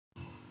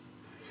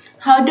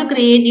How to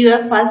create your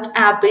first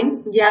app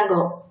in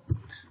Django.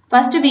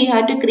 First we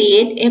have to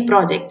create a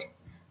project.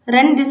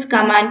 Run this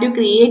command to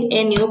create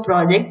a new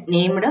project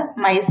named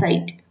My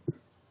Site.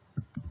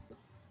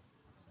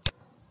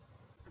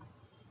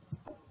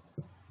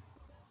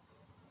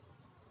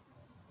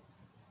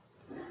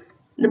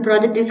 The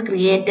project is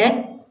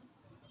created.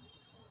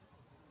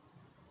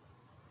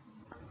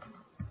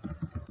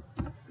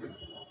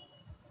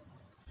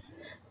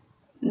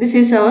 This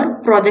is our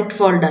project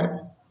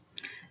folder.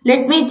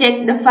 Let me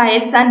check the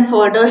files and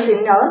folders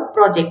in our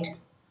project.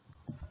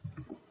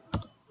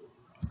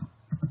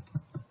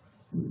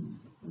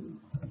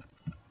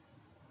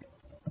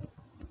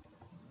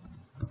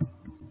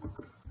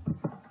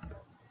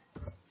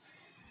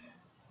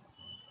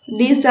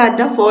 These are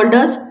the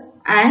folders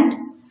and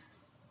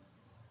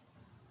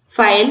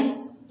files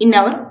in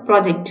our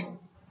project.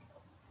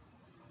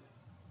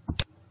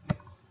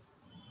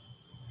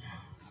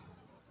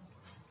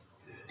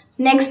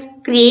 Next,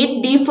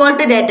 create default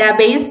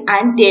database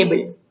and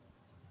table.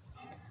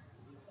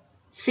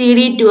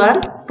 CD to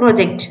our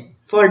project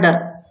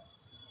folder.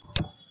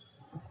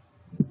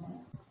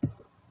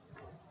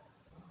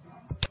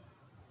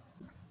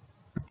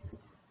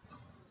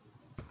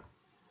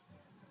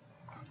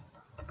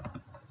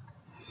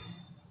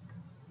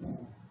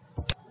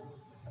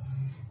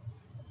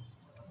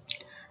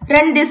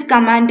 Run this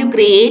command to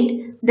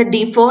create the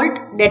default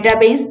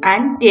database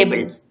and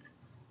tables.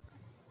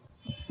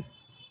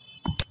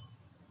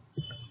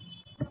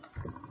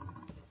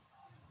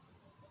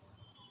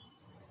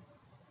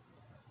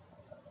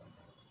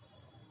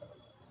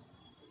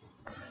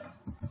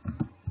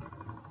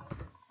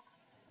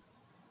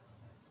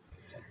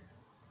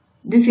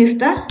 This is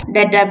the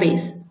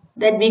database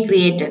that we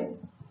created.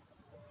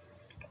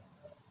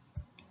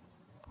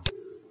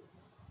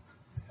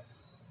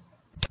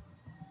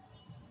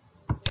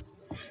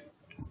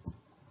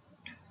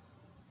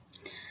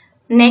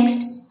 Next,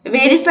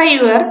 verify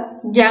your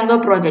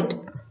Django project.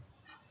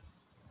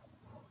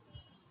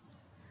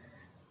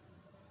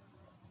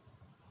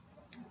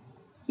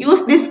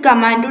 Use this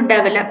command to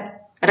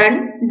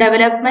run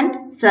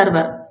development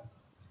server.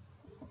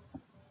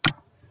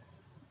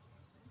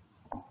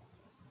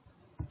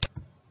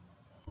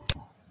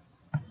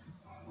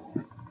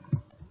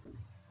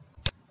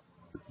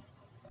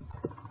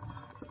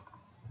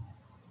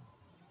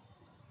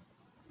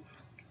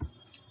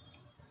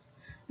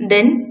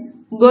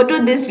 Then go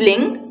to this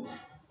link .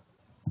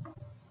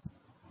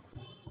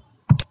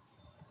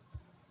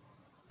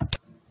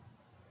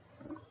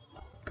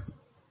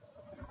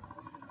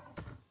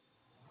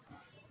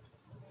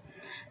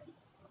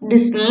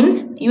 This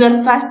means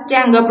your first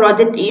Django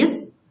project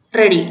is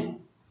ready.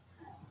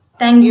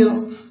 Thank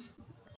you.